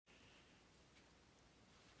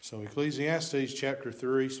So Ecclesiastes chapter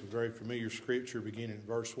 3, some very familiar scripture beginning in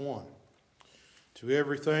verse 1. To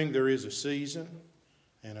everything there is a season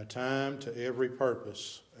and a time to every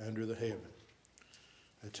purpose under the heaven.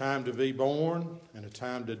 A time to be born and a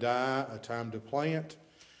time to die, a time to plant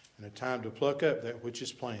and a time to pluck up that which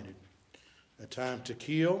is planted. A time to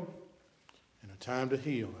kill and a time to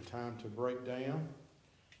heal, a time to break down,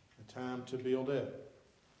 a time to build up.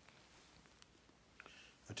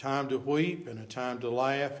 A time to weep and a time to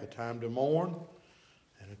laugh, a time to mourn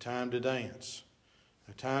and a time to dance.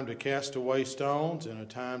 A time to cast away stones and a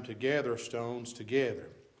time to gather stones together.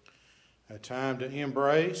 A time to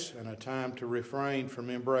embrace and a time to refrain from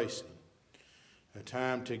embracing. A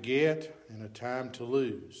time to get and a time to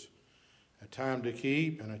lose. A time to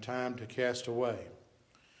keep and a time to cast away.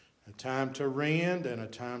 A time to rend and a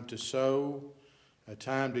time to sow. A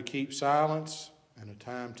time to keep silence and a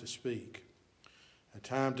time to speak. A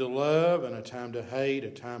time to love and a time to hate, a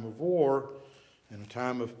time of war and a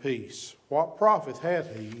time of peace. What profit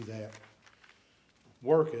hath he that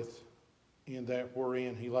worketh in that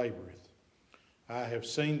wherein he laboureth? I have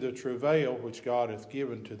seen the travail which God hath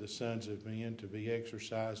given to the sons of men to be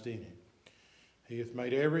exercised in it. He hath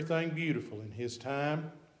made everything beautiful in his time.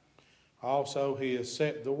 Also he has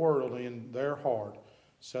set the world in their heart,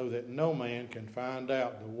 so that no man can find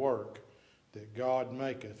out the work that God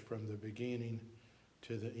maketh from the beginning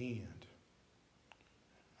to the end.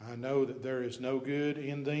 I know that there is no good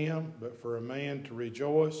in them, but for a man to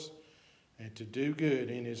rejoice and to do good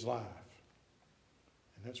in his life.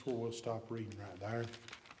 And that's where we'll stop reading right there.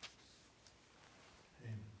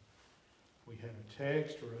 And we had a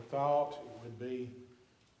text or a thought, it would be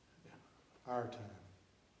our time.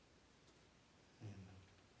 And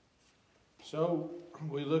so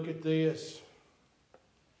we look at this,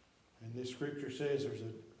 and this scripture says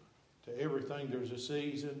to everything there's a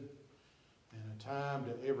season and a time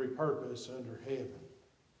to every purpose under heaven.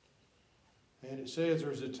 And it says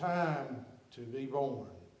there's a time to be born.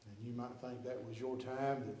 And you might think that was your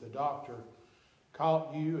time, that the doctor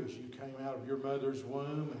caught you as you came out of your mother's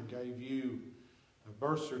womb and gave you a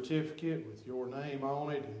birth certificate with your name on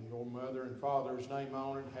it and your mother and father's name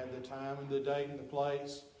on it, had the time and the date and the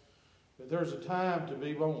place. But there's a time to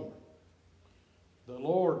be born. The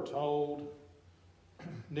Lord told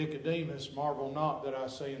Nicodemus, marvel not that I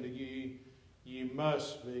say unto you, you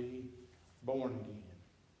must be born again.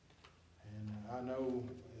 And I know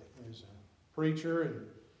as a preacher, and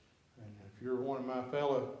if you're one of my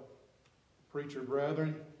fellow preacher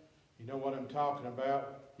brethren, you know what I'm talking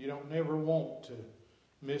about. You don't never want to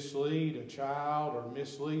mislead a child or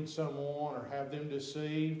mislead someone or have them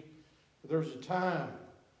deceived. But there's a time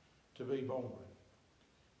to be born.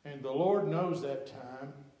 And the Lord knows that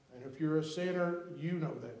time. And if you're a sinner, you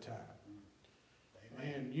know that time.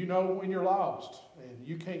 Amen. And you know when you're lost. And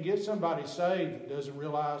you can't get somebody saved that doesn't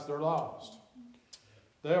realize they're lost.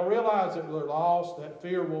 They'll realize that they're lost. That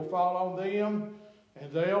fear will fall on them.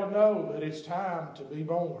 And they'll know that it's time to be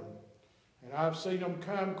born. And I've seen them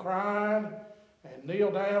come crying and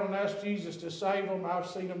kneel down and ask Jesus to save them. I've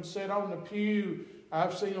seen them sit on the pew.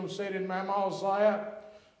 I've seen them sit in Mama's lap.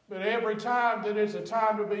 But every time that it's a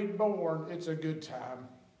time to be born, it's a good time.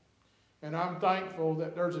 And I'm thankful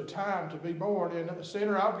that there's a time to be born. And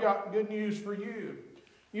sinner, I've got good news for you.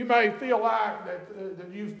 You may feel like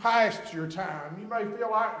that you've passed your time. You may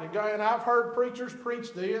feel like that God, and I've heard preachers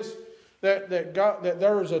preach this, that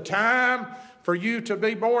there's a time for you to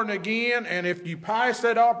be born again. And if you pass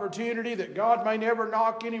that opportunity, that God may never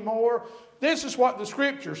knock anymore. This is what the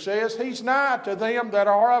scripture says. He's nigh to them that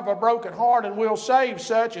are of a broken heart, and will save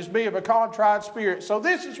such as be of a contrite spirit. So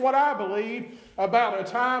this is what I believe about a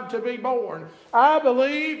time to be born. I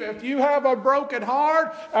believe if you have a broken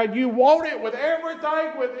heart and you want it with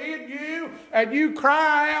everything within you, and you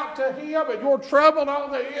cry out to Him and you're troubled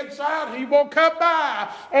on the inside, He will come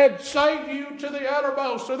by and save you to the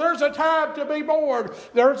uttermost. So there's a time to be born.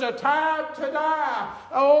 There's a time to die.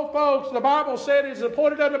 Oh, folks, the Bible said it's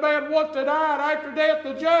appointed unto man once to die, and after death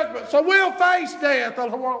the judgment. So we'll face death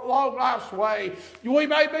along life's way. We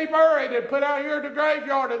may be buried and put out here in the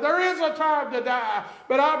graveyard, and there is a time to die.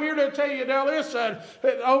 But I'm here to tell you now, listen,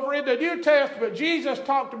 over in the New Testament, Jesus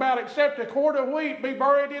talked about except a quart of wheat be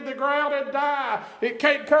buried in the ground and die, it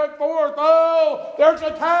can't come forth. Oh, there's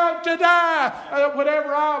a time to die.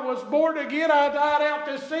 Whenever I was born again, I died out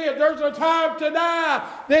to sin. There's a time to die.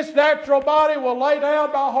 This natural body will lay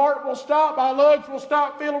down, my heart will stop, my lungs will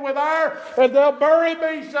stop filling with air, and they'll bury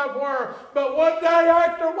me somewhere. But one day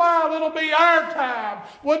after a while, it'll be our time.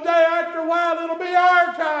 One day after a while, it'll be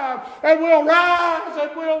our time. And we'll rise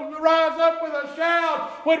and we'll rise up with a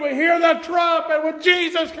shout when we hear the trump, and when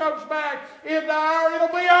Jesus comes back in the hour, it'll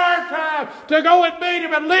be our time to go and meet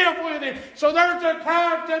Him and live with Him. So there's a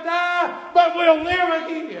time to die, but we'll live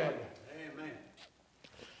again. Amen.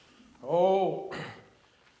 Oh,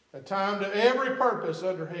 a time to every purpose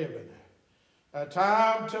under heaven. A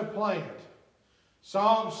time to plant.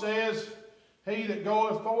 Psalm says, he that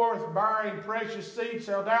goeth forth bearing precious seed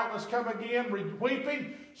shall doubtless come again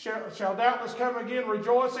weeping, shall doubtless come again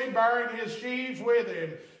rejoicing, bearing his sheaves with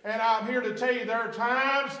him. And I'm here to tell you, there are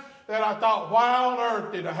times that I thought, why on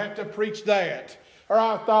earth did I have to preach that? Or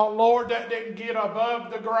I thought, Lord, that didn't get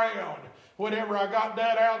above the ground. Whenever I got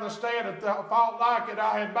done out of the stand, I felt like it,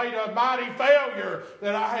 I had made a mighty failure,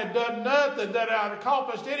 that I had done nothing, that I had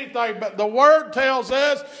accomplished anything. But the Word tells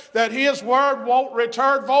us that His Word won't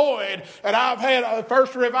return void. And I've had a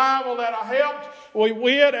first revival that I helped. We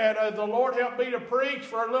went, and the Lord helped me to preach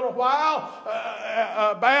for a little while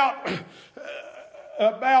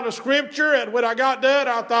about a scripture, and when I got done,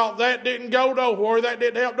 I thought that didn't go nowhere, that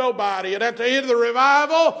didn't help nobody. And at the end of the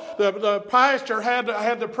revival, the pastor had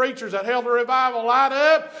the preachers that held the revival line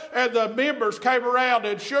up, and the members came around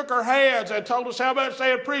and shook our hands and told us how much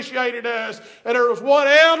they appreciated us. And there was one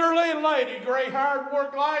elderly lady, gray-haired, wore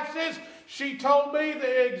glasses. She told me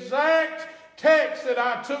the exact text that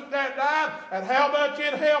I took that night and how much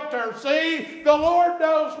it helped her. See, the Lord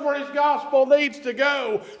knows where His gospel needs to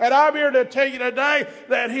go. And I'm here to tell you today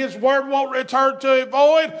that His Word won't return to Him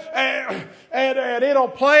void, and it'll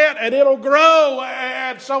plant and it'll grow.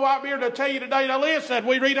 And so I'm here to tell you today, now listen,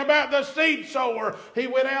 we read about the seed sower. He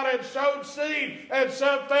went out and sowed seed, and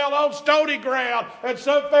some fell on stony ground, and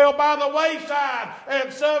some fell by the wayside,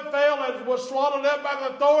 and some fell and was swallowed up by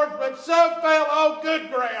the thorns, but some fell on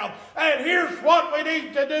good ground. And here's what we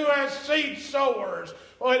need to do as seed sowers.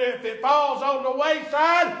 Well, if it falls on the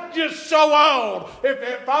wayside, just sow on. If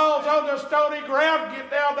it falls on the stony ground,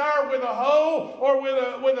 get down there with a hoe or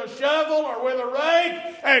with a shovel or with a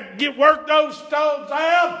rake and work those stones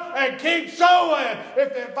out and keep sowing.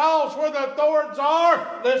 If it falls where the thorns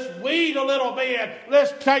are, let's weed a little bit.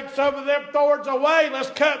 Let's take some of them thorns away.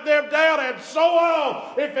 Let's cut them down and sow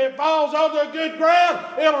on. If it falls on the good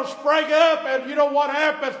ground, it'll spring up. And you know what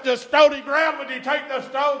happens to stony ground when you take the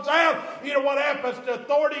stones out? You know what happens to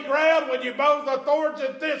thorny ground when you mow the thorns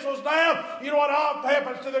and thistles down? You know what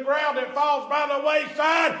happens to the ground that falls by the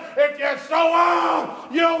wayside? If you sow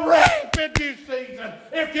on, you'll reap in due season.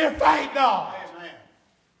 If you faint not. Amen.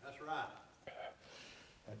 That's right.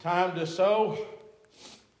 A time to sow,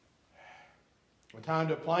 a time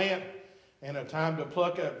to plant, and a time to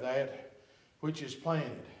pluck up that which is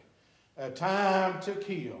planted. A time to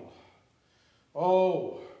kill.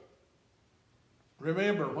 Oh,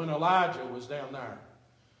 remember when Elijah was down there.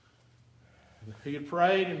 He had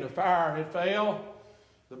prayed and the fire had fell.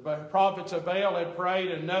 The prophets of Baal had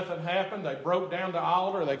prayed and nothing happened. They broke down the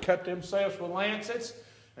altar. They cut themselves with lancets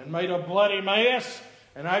and made a bloody mess.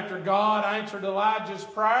 And after God answered Elijah's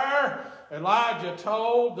prayer, Elijah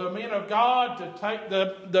told the men of God to take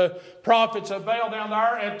the prophets of Baal down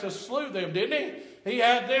there and to slew them, didn't he? He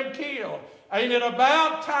had them killed. Ain't it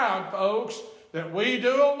about time, folks, that we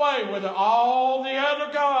do away with all the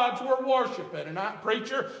other gods we're worshiping? And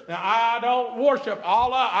preacher, now I don't worship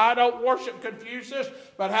Allah, I don't worship Confucius,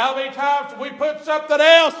 but how many times do we put something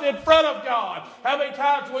else in front of God? How many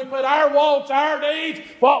times do we put our wants, our needs,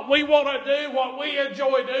 what we want to do, what we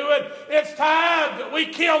enjoy doing? It's time that we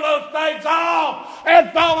kill those things off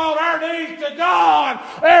and fall on our knees to God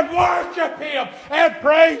and worship Him and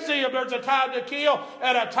praise Him. There's a time to kill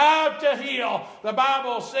and a time to heal. The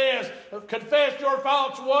Bible says, confess your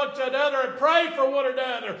faults one to another and pray for one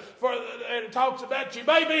another. And it talks about you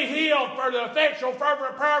may be healed, for the effectual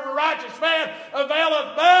fervent prayer of a righteous man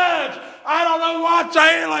availeth much. I don't know what's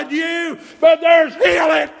ailing you, but there's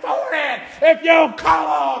healing for it if you'll call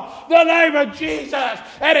on the name of Jesus.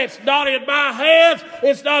 And it's not in my hands,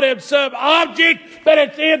 it's not in some object, but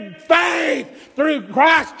it's in faith through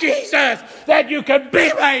Christ Jesus that you can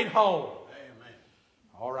be made whole. Amen.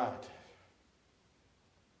 All right.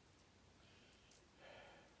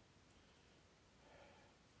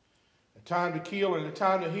 A time to kill and a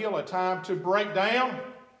time to heal, a time to break down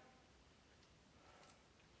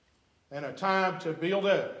and a time to build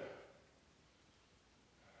up.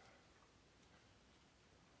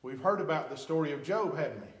 We've heard about the story of Job,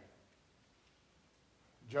 haven't we?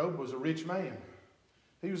 Job was a rich man.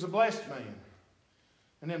 He was a blessed man.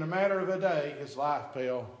 And in a matter of a day, his life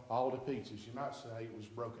fell all to pieces. You might say it was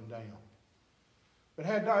broken down. But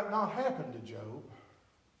had that not happened to Job,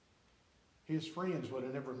 his friends would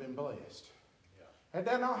have never been blessed. Had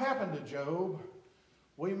that not happened to Job,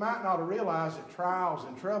 we might not realize that trials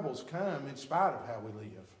and troubles come in spite of how we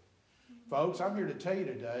live. Folks, I'm here to tell you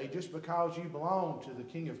today, just because you belong to the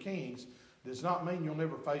King of Kings does not mean you'll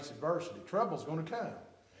never face adversity. Trouble's going to come.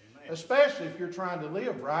 Amen. Especially if you're trying to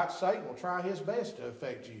live right, Satan will try his best to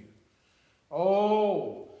affect you.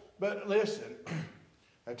 Oh, but listen,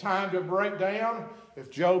 a time to break down.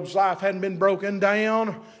 If Job's life hadn't been broken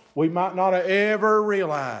down, we might not have ever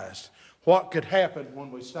realized what could happen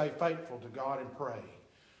when we stay faithful to God and pray.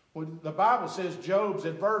 When the Bible says Job's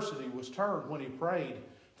adversity was turned when he prayed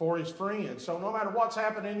for his friends. So no matter what's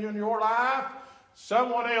happening in your life,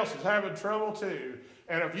 someone else is having trouble too.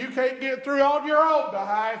 And if you can't get through on your own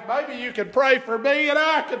behalf, maybe you can pray for me and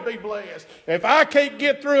I could be blessed. If I can't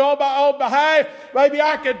get through on my own behalf, maybe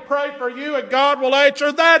I can pray for you and God will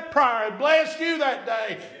answer that prayer and bless you that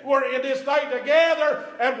day. We're in this thing together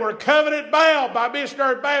and we're covenant bound by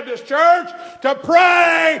Missionary Baptist Church to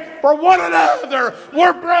pray for one another.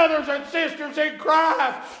 We're brothers and sisters in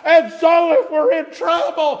Christ. And so if we're in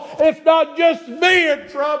trouble, it's not just me in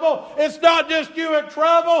trouble. It's not just you in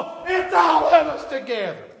trouble. It's all of us together.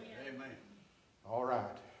 Amen. All right.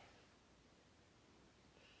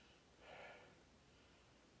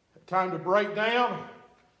 A time to break down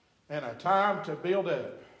and a time to build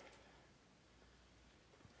up.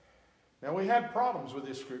 Now, we had problems with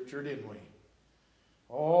this scripture, didn't we?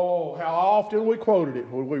 Oh, how often we quoted it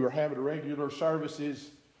when we were having regular services.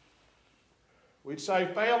 We'd say,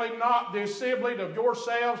 failing not the assembling of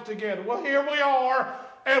yourselves together. Well, here we are,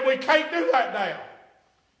 and we can't do that now.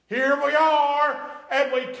 Here we are,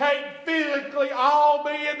 and we can't physically all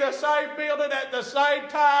be in the same building at the same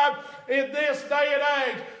time in this day and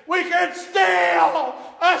age. We can still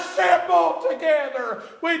assemble together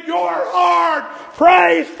with your heart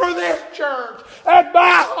praise for this church and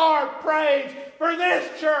my heart praise for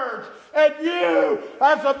this church. And you,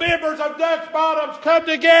 as the members of Dutch Bottoms, come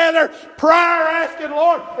together prior asking,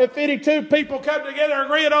 Lord, if any two people come together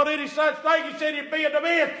agreeing on any such thing, He said He'd be in the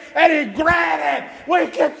midst, and He granted we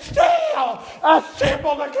can still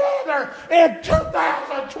assemble together in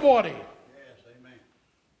 2020. Yes, amen.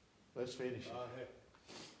 Let's finish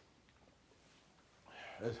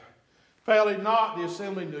it. Failing not the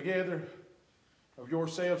assembling together of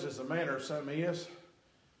yourselves as the manner of some is.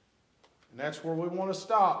 And that's where we want to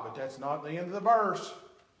stop, but that's not the end of the verse.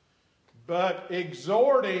 But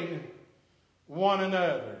exhorting one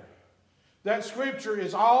another. That scripture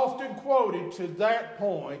is often quoted to that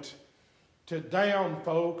point to down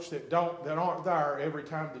folks that aren't there every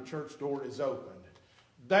time the church door is opened.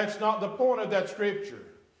 That's not the point of that scripture.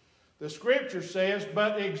 The scripture says,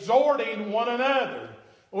 but exhorting one another,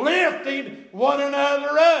 lifting one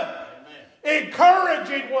another up.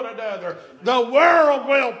 Encouraging one another. The world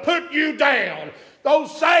will put you down. Though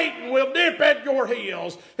Satan will nip at your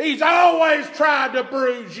heels, he's always trying to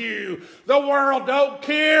bruise you. The world don't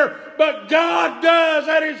care, but God does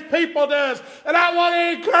and His people does. And I want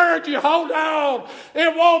to encourage you, hold on.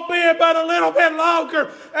 It won't be but a little bit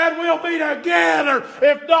longer, and we'll be together,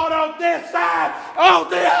 if not on this side, on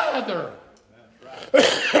the other.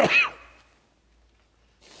 That's right.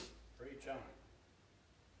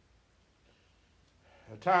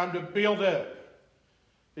 Time to build up,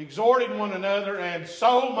 exhorting one another, and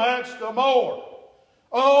so much the more.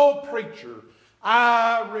 Oh, preacher,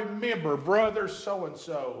 I remember brother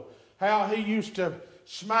so-and-so, how he used to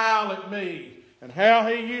smile at me, and how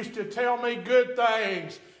he used to tell me good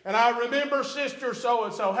things. And I remember sister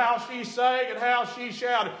so-and-so, how she sang and how she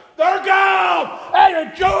shouted, they're gone, and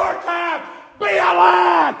it's your time, be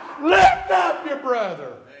alive, lift up your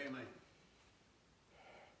brother.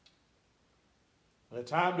 A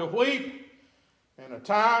time to weep and a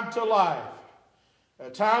time to laugh. A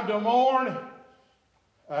time to mourn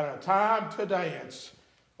and a time to dance.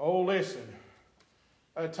 Oh, listen.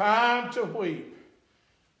 A time to weep.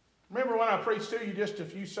 Remember when I preached to you just a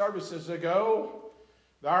few services ago?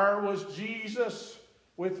 There was Jesus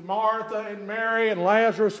with Martha and Mary, and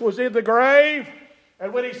Lazarus was in the grave.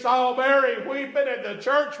 And when he saw Mary weeping and the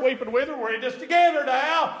church weeping with her, we're in this together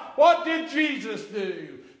now. What did Jesus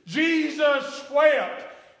do? Jesus wept.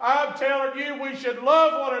 I'm telling you, we should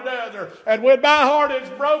love one another. And when my heart is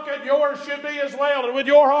broken, yours should be as well. And when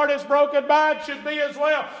your heart is broken, mine should be as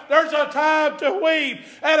well. There's a time to weep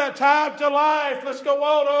and a time to laugh. Let's go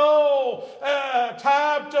on. Oh, a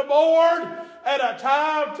time to mourn and a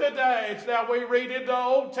time to dance. Now we read in the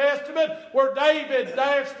Old Testament where David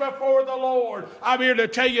danced before the Lord. I'm here to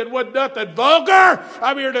tell you it wasn't nothing vulgar.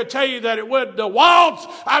 I'm here to tell you that it wasn't a waltz.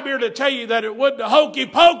 I'm here to tell you that it wasn't a hokey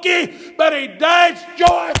pokey. But he danced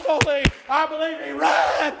joyfully. I believe he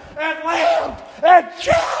ran and laughed and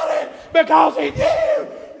shouted because he knew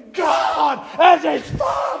God as his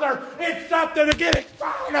Father. It's something to get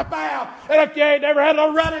excited about. And if you ain't never had a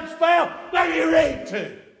little running spell, then you need to.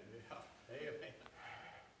 Amen.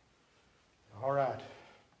 All right.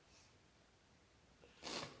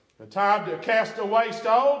 The time to cast away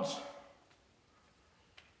stones.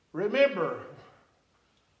 Remember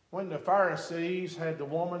when the Pharisees had the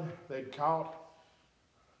woman they'd caught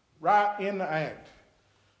right in the act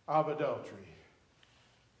of adultery.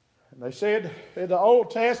 And they said in the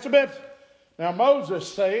Old Testament, now Moses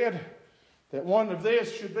said that one of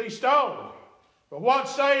this should be stoned. But what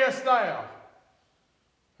sayest thou?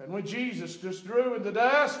 And when Jesus just drew in the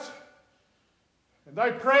dust, and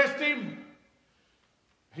they pressed him,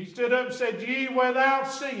 he stood up and said, ye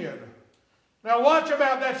without sin. Now watch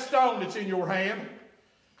about that stone that's in your hand.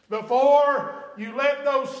 Before you let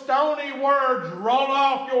those stony words roll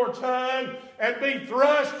off your tongue and be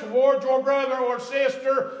thrust towards your brother or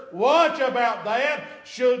sister, watch about that.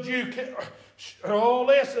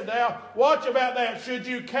 Listen now. Watch about that. Should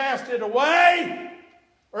you cast it away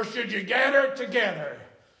or should you gather it together?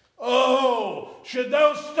 Oh, should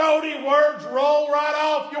those stony words roll right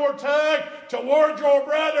off your tongue towards your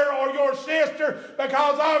brother or your sister?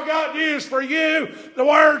 Because I've got news for you. The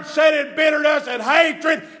words said in bitterness and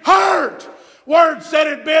hatred hurt. Words said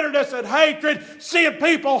in bitterness and hatred send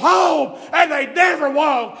people home and they never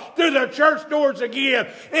walk through the church doors again.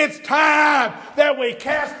 It's time that we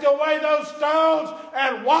cast away those stones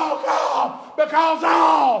and walk off, because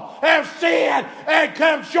all have sinned and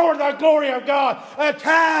come short of the glory of God. A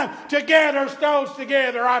time to gather stones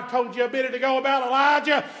together. I told you a minute ago about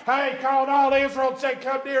Elijah. He called all Israel and said,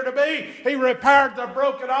 come near to me. He repaired the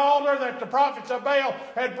broken altar that the prophets of Baal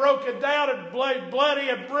had broken down and bloody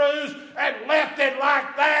and bruised and left it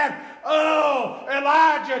like that. Oh,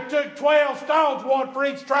 Elijah took 12 stones, one for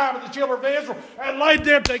each tribe of the children of Israel, and laid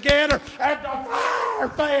them together, and the fire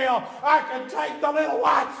fell. I can take the little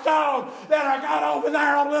white stone that I got over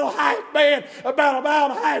there on a little half bed about a mile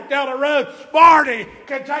and a half down the road. Barney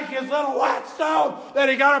can take his little white stone that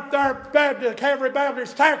he got up there at the Calvary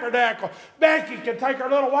Baptist Tabernacle. Becky can take her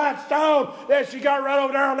little white stone that she got right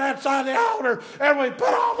over there on that side of the altar, and we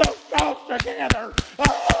put all those stones together.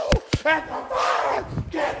 Oh, and the fire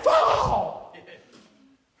can fall. Amen.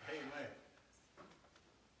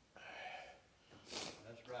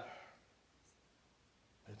 That's right.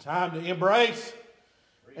 A time to embrace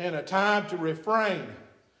and a time to refrain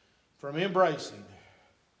from embracing.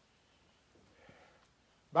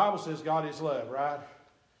 The Bible says God is love, right?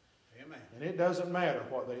 Amen. And it doesn't matter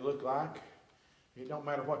what they look like. It don't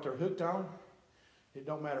matter what they're hooked on. It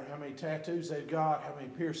don't matter how many tattoos they've got, how many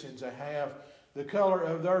piercings they have, the color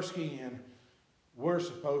of their skin. We're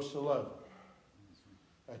supposed to love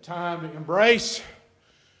them. A time to embrace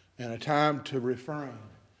and a time to refrain.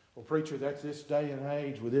 Well, preacher, that's this day and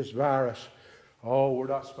age with this virus. Oh, we're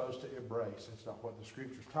not supposed to embrace. That's not what the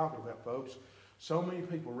Scripture's talking about, folks. So many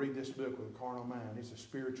people read this book with a carnal mind. It's a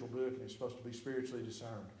spiritual book, and it's supposed to be spiritually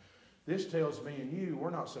discerned. This tells me and you we're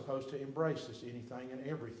not supposed to embrace this anything and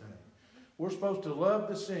everything. We're supposed to love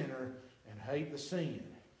the sinner and hate the sin.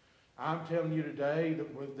 I'm telling you today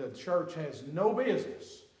that the church has no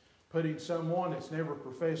business putting someone that's never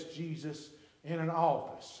professed Jesus in an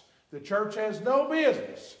office. The church has no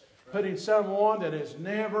business putting someone that has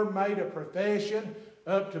never made a profession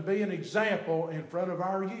up to be an example in front of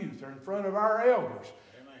our youth or in front of our elders.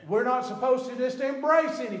 Amen. We're not supposed to just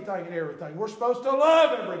embrace anything and everything. We're supposed to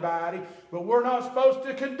love everybody, but we're not supposed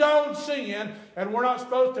to condone sin, and we're not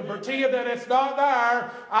supposed to pretend that it's not there.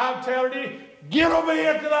 I'm telling you, get them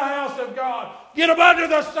into the house of God. Get them under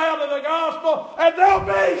the sound of the gospel, and they'll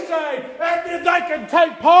be saved. And then they can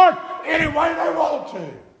take part any way they want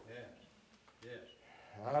to. Yes.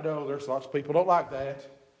 I know there's lots of people don't like that.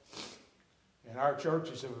 And our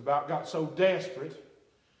churches have about got so desperate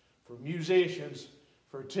for musicians,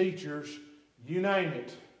 for teachers, you name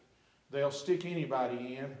it. They'll stick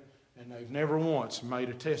anybody in, and they've never once made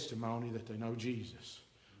a testimony that they know Jesus.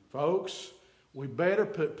 Folks, we better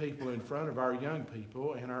put people in front of our young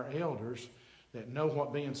people and our elders that know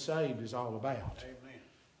what being saved is all about. Amen.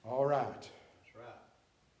 All right. That's right.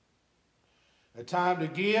 A time to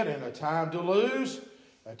get and a time to lose,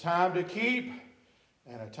 a time to keep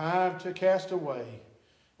and a time to cast away,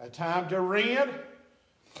 a time to rend.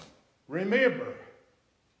 Remember,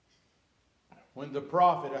 when the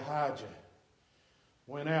prophet Ahijah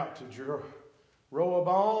went out to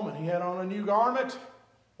Jeroboam and he had on a new garment,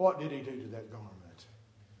 what did he do to that garment?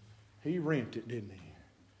 He rent it, didn't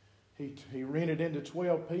he? He rent it into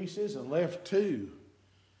 12 pieces and left 2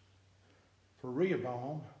 for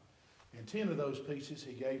Rehoboam, and 10 of those pieces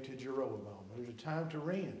he gave to Jeroboam. There's a time to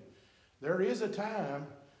rend. There is a time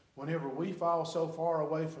whenever we fall so far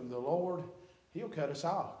away from the Lord, He'll cut us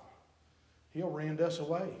off. He'll rend us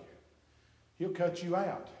away. He'll cut you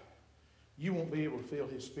out. You won't be able to feel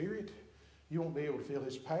His Spirit. You won't be able to feel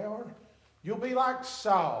His power. You'll be like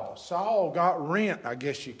Saul. Saul got rent, I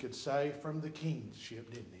guess you could say, from the kingship,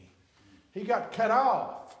 didn't he? He got cut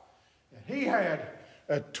off. And he had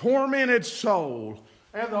a tormented soul.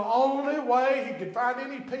 And the only way he could find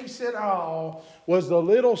any peace at all was the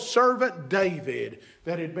little servant David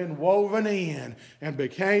that had been woven in and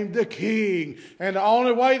became the king. And the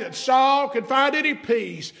only way that Saul could find any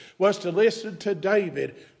peace was to listen to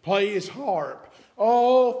David play his harp.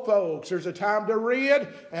 Oh, folks, there's a time to read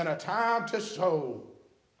and a time to sow.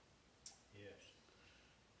 Yes.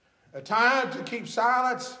 A time to keep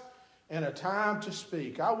silence and a time to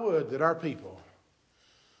speak. I would that our people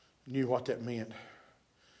knew what that meant.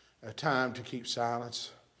 A time to keep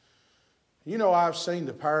silence. You know, I've seen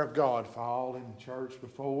the power of God fall in the church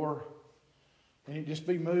before. And it just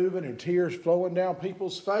be moving and tears flowing down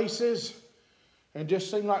people's faces. And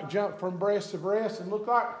just seem like jump from breast to breast and look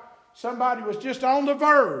like somebody was just on the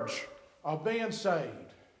verge of being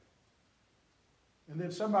saved. And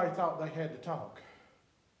then somebody thought they had to talk.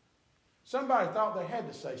 Somebody thought they had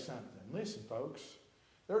to say something. Listen, folks,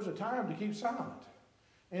 there's a time to keep silent.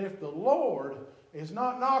 And if the Lord is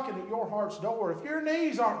not knocking at your heart's door, if your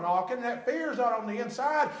knees aren't knocking, that fear's not on the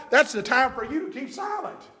inside, that's the time for you to keep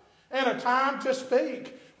silent. And a time to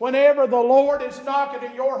speak. Whenever the Lord is knocking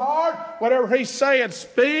at your heart, whatever He's saying,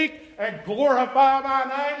 speak and glorify my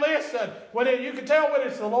name. Listen, you can tell when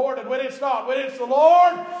it's the Lord and when it's not. When it's the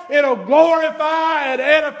Lord, it'll glorify and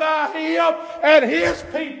edify Him and His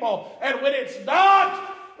people. And when it's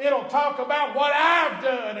not, it'll talk about what I've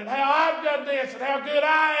done and how I've done this and how good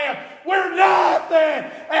I am. We're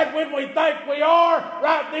nothing. And when we think we are,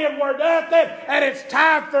 right then we're nothing. And it's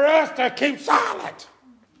time for us to keep silent.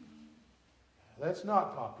 That's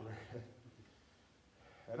not popular.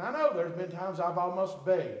 And I know there's been times I've almost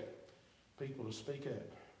begged people to speak up.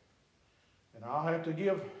 And I'll have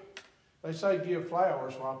to they say give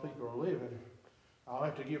flowers while people are living. I'll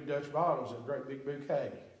have to give Dutch Bottoms a great big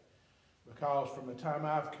bouquet. Because from the time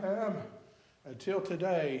I've come until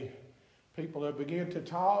today, people have begun to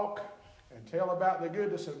talk and tell about the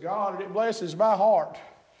goodness of God, and it blesses my heart.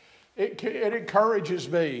 It encourages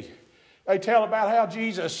me. They tell about how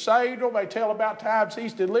Jesus saved them. They tell about times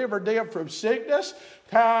He's delivered them from sickness,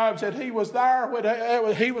 times that He was there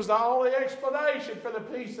when He was the only explanation for the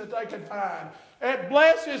peace that they could find. It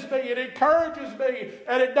blesses me. It encourages me.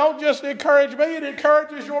 And it don't just encourage me. It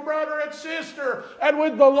encourages your brother and sister. And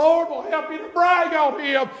when the Lord will help you to brag on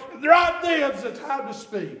Him, right then's the time to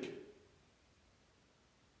speak.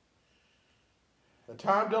 A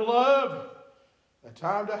time to love. A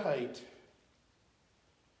time to hate.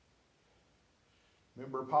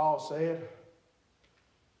 Remember Paul said,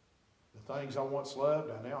 the things I once loved,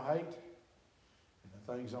 I now hate. And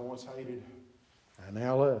the things I once hated, I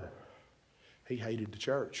now love. He hated the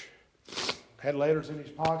church. Had letters in his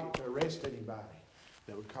pocket to arrest anybody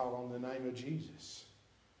that would call on the name of Jesus.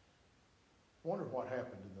 Wonder what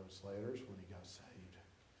happened in those letters when he got saved.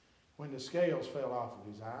 When the scales fell off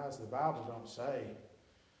of his eyes, the Bible don't say.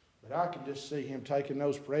 But I can just see him taking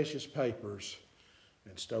those precious papers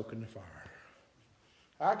and stoking the fire.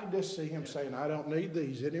 I can just see him saying, I don't need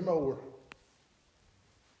these anymore.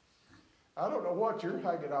 I don't know what you're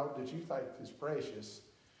hanging on that you think is precious.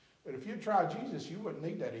 But if you try Jesus, you wouldn't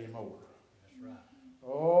need that anymore. That's right.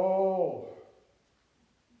 Oh.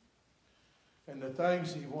 And the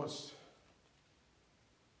things he once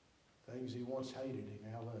hated, he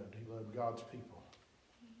now loved. He loved God's people.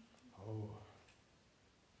 Oh.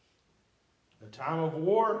 A time of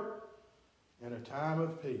war and a time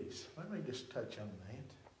of peace. Let me just touch on that.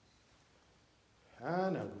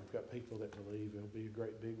 I know we've got people that believe there'll be a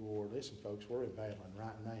great big war. Listen, folks, we're in battling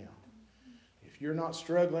right now. If you're not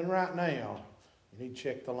struggling right now, you need to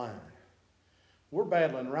check the line. We're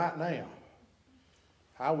battling right now.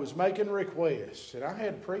 I was making requests, and I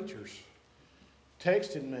had preachers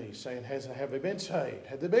texting me saying, have they been saved?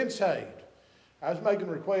 Have they been saved? I was making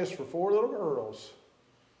requests for 4 little girls,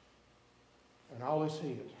 and all this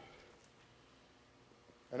hit.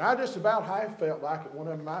 And I just about half felt like it. One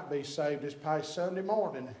of them might be saved this past Sunday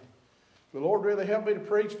morning. The Lord really helped me to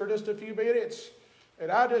preach for just a few minutes. And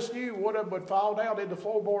I just knew one of them would fall down in the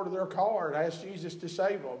floorboard of their car and ask Jesus to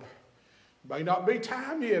save them. May not be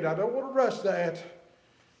time yet. I don't want to rush that.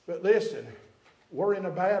 But listen, we're in a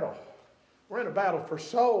battle. We're in a battle for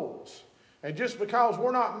souls. And just because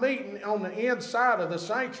we're not meeting on the inside of the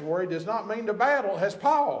sanctuary does not mean the battle has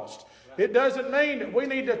paused. It doesn't mean that we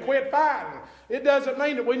need to quit fighting. It doesn't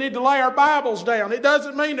mean that we need to lay our Bibles down. It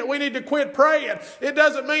doesn't mean that we need to quit praying. It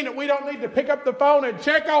doesn't mean that we don't need to pick up the phone and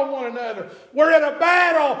check on one another. We're in a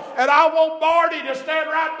battle, and I want Marty to stand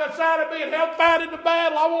right beside of me and help fight in the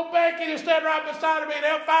battle. I want Becky to stand right beside of me and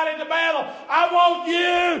help fight in the battle. I want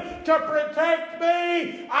you to protect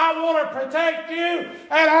me. I want to protect you.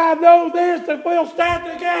 And I know this, if we'll stand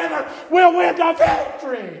together, we'll win the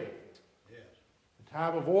victory. A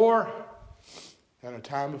time of war and a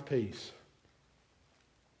time of peace.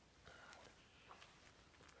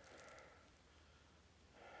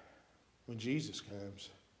 When Jesus comes,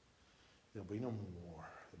 there'll be no more war.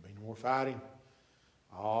 There'll be no more fighting.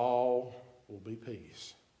 All will be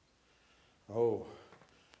peace. Oh,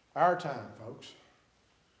 our time, folks.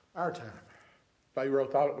 Our time. Pharaoh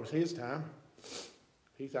thought it was his time.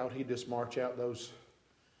 He thought he'd just march out those.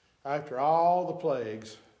 After all the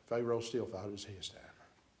plagues, Pharaoh still thought it was his time.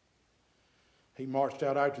 He marched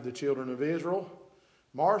out after the children of Israel,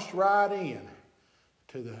 marched right in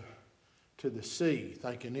to the sea,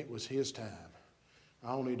 thinking it was his time,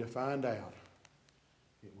 only to find out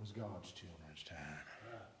it was God's children's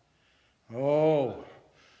time. Oh,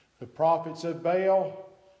 the prophets of Baal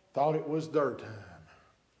thought it was their time.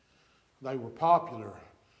 They were popular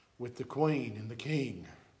with the queen and the king.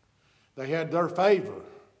 They had their favor.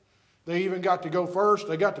 They even got to go first.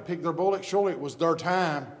 They got to pick their bullet. Surely it was their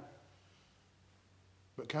time.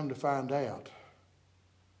 But come to find out,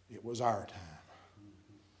 it was our time.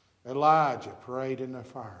 Elijah prayed and the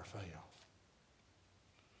fire fell.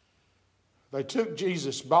 They took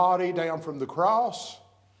Jesus' body down from the cross.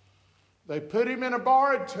 They put him in a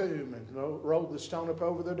borrowed tomb and rolled the stone up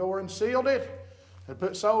over the door and sealed it and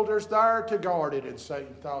put soldiers there to guard it. And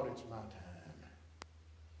Satan thought, it's my time.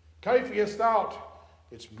 Capheus thought,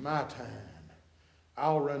 it's my time.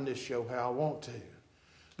 I'll run this show how I want to.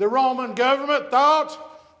 The Roman government thought,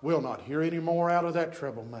 we'll not hear any more out of that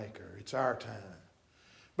troublemaker. It's our time.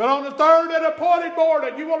 But on the third and appointed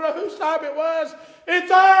morning, you want to know whose time it was?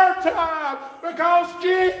 It's our time, because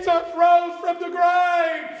Jesus rose from the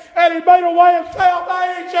grave and he made a way of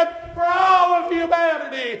salvation for all of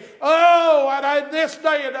humanity. Oh, and in this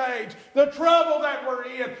day and age, the trouble that we're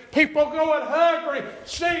in, people going hungry,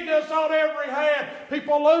 sickness on every hand,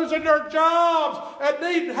 people losing their jobs and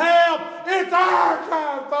needing help. It's our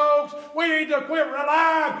time, folks. We need to quit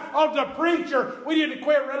relying on the preacher. We need to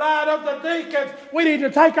quit relying on the deacons. We need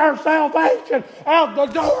to take our salvation out the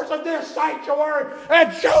doors of this sanctuary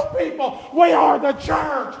and show people we are the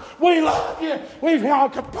church. We love you. We've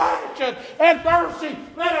had compassion and mercy.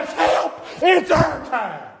 Let us help. It's our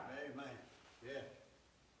time. Amen. Yeah.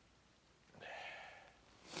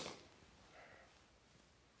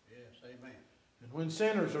 Yes, amen. And when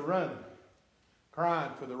sinners are running,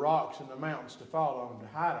 crying for the rocks and the mountains to fall on them,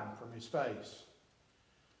 to hide them from his face.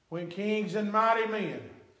 When kings and mighty men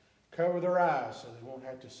cover their eyes so they won't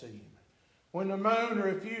have to see him. When the moon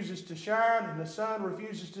refuses to shine and the sun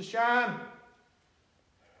refuses to shine.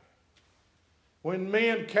 When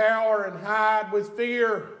men cower and hide with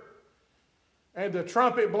fear and the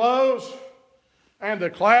trumpet blows and the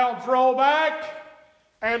clouds roll back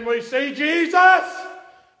and we see Jesus.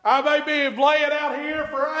 I may be laying out here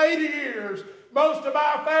for 80 years. Most of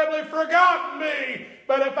my family forgotten me.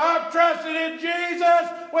 But if I've trusted in Jesus,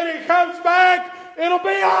 when he comes back, it'll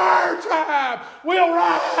be our time. We'll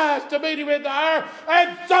rise to meet him in the air,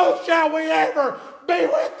 and so shall we ever be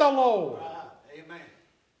with the Lord. Amen.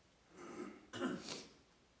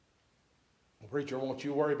 The preacher wants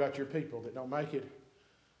you to worry about your people that don't make it.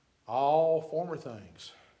 All former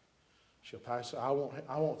things shall pass. I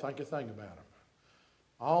won't think a thing about them.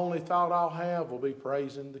 The only thought I'll have will be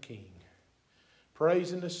praising the King,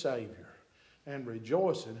 praising the Savior, and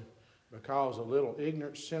rejoicing because a little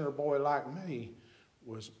ignorant sinner boy like me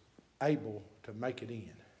was able to make it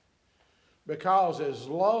in. Because as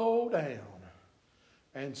low down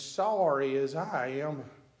and sorry as I am,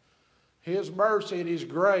 his mercy and his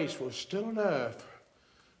grace was still enough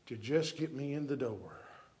to just get me in the door.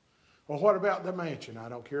 Well, what about the mansion? I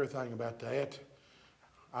don't care a thing about that.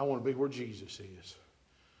 I want to be where Jesus is.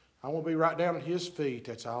 I want to be right down at his feet.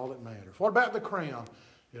 That's all that matters. What about the crown?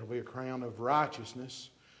 It'll be a crown of righteousness.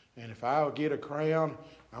 And if I'll get a crown,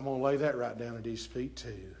 I'm going to lay that right down at his feet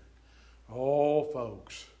too. Oh,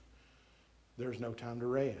 folks, there's no time to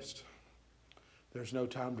rest. There's no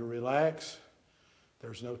time to relax.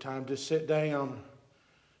 There's no time to sit down.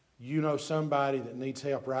 You know somebody that needs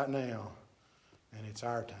help right now, and it's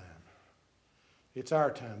our time. It's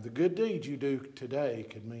our time. The good deeds you do today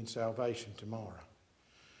could mean salvation tomorrow.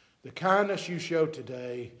 The kindness you show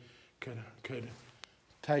today could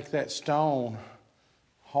take that stone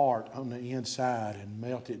heart on the inside and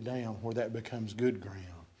melt it down where that becomes good ground.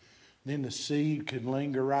 Then the seed could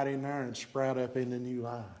linger right in there and sprout up into new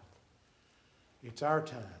life. It's our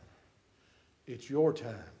time. It's your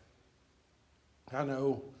time. I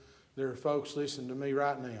know there are folks listening to me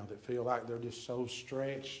right now that feel like they're just so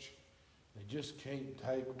stretched. They just can't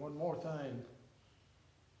take one more thing.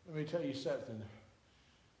 Let me tell you something.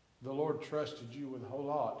 The Lord trusted you with a whole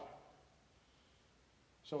lot.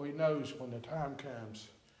 So He knows when the time comes,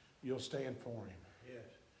 you'll stand for Him. Yes.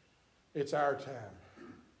 It's our time.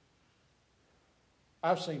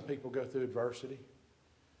 I've seen people go through adversity.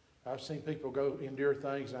 I've seen people endure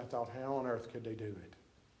things, and I thought, how on earth could they do it?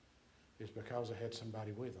 It's because they had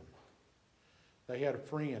somebody with them. They had a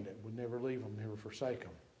friend that would never leave them, never forsake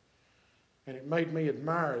them. And it made me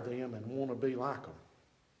admire them and want to be like them,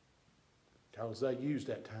 because they used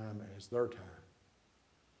that time as their time.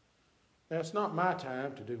 Now, it's not my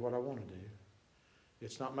time to do what I want to do.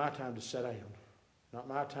 It's not my time to sit down. Not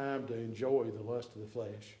my time to enjoy the lust of the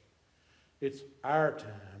flesh. It's our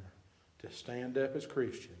time to stand up as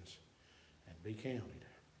Christians and be counted.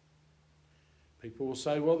 People will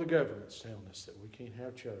say, well, the government's telling us that we can't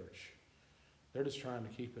have church. They're just trying to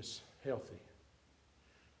keep us healthy.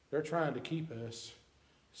 They're trying to keep us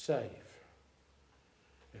safe.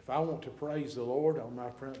 If I want to praise the Lord on my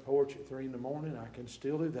front porch at 3 in the morning, I can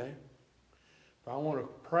still do that. If I want to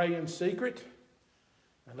pray in secret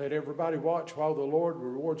and let everybody watch while the Lord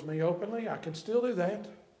rewards me openly, I can still do that.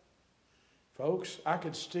 Folks, I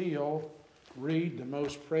could still read the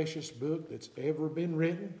most precious book that's ever been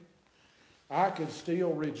written. I could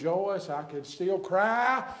still rejoice. I could still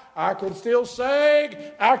cry. I could still sing.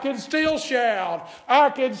 I could still shout. I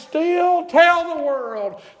could still tell the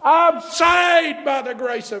world I'm saved by the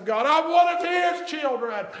grace of God. I'm one of His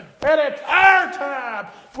children. And it's our time.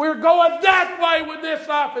 We're going that way when this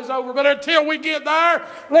life is over. But until we get there,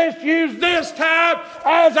 let's use this time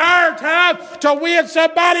as our time to win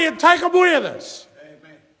somebody and take them with us.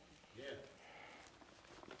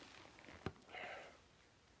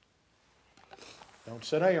 Don't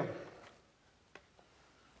sit down.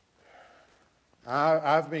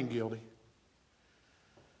 I've been guilty.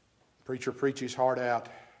 Preacher preaches his heart out,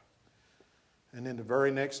 and then the very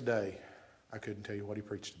next day, I couldn't tell you what he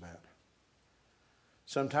preached about.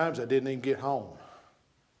 Sometimes I didn't even get home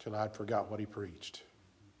till I'd forgot what he preached.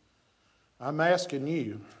 I'm asking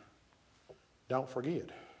you, don't forget.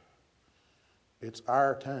 It's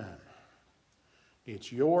our time.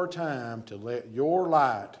 It's your time to let your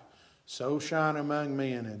light so shine among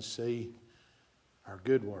men and see our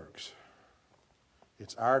good works.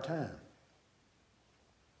 It's our time.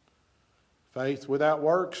 Faith without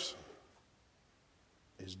works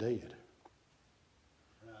is dead.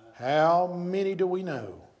 How many do we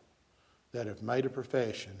know that have made a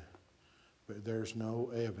profession, but there's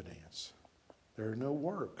no evidence? There are no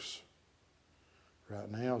works.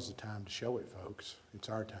 Right now is the time to show it, folks. It's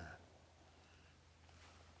our time.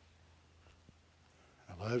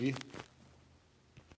 I love you.